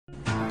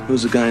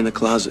Who's the guy in the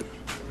closet?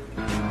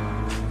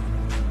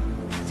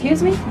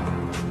 Excuse me?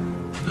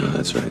 No,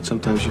 that's right.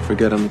 Sometimes you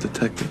forget I'm a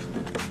detective.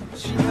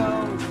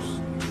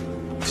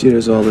 See,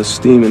 there's all this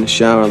steam in the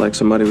shower like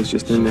somebody was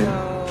just in there.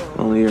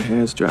 Only your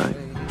hair's dry.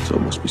 So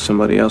it must be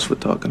somebody else we're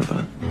talking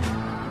about.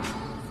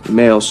 He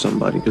mails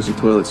somebody because the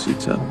toilet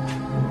seat's up.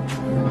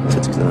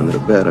 Since he's under the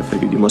bed, I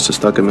figured you must have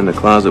stuck him in the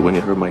closet when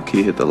you heard my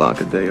key hit the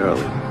lock a day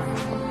early.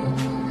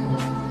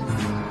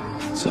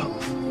 So,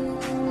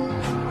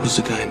 who's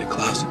the guy in the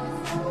closet?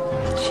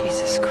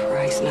 Jesus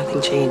Christ,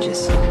 nothing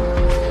changes.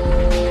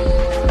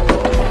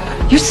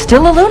 You're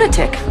still a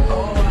lunatic.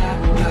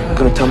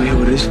 Gonna tell me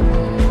who it is?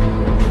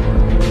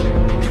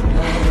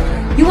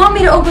 You want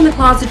me to open the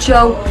closet,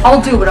 Joe?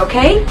 I'll do it,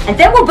 okay? And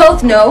then we'll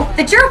both know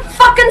that you're a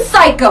fucking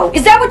psycho.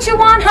 Is that what you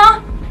want,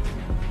 huh?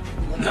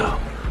 No.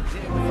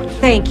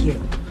 Thank you.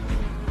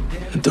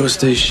 The door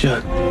stays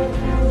shut.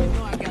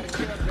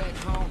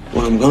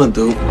 What I'm gonna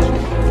do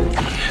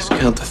is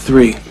count to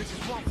 3.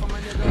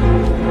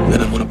 And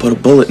then I'm gonna put a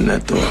bullet in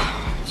that door.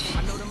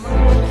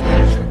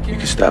 You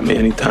can stop me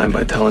anytime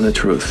by telling the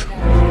truth.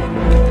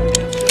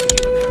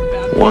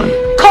 1.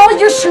 Call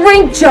your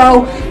shrink,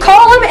 Joe.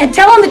 Call him and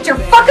tell him that you're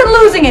fucking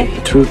losing it.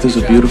 The truth is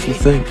a beautiful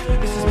thing.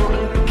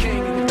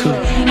 2.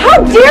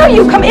 How dare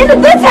you come into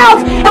this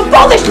house and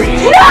pull this?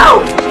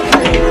 No!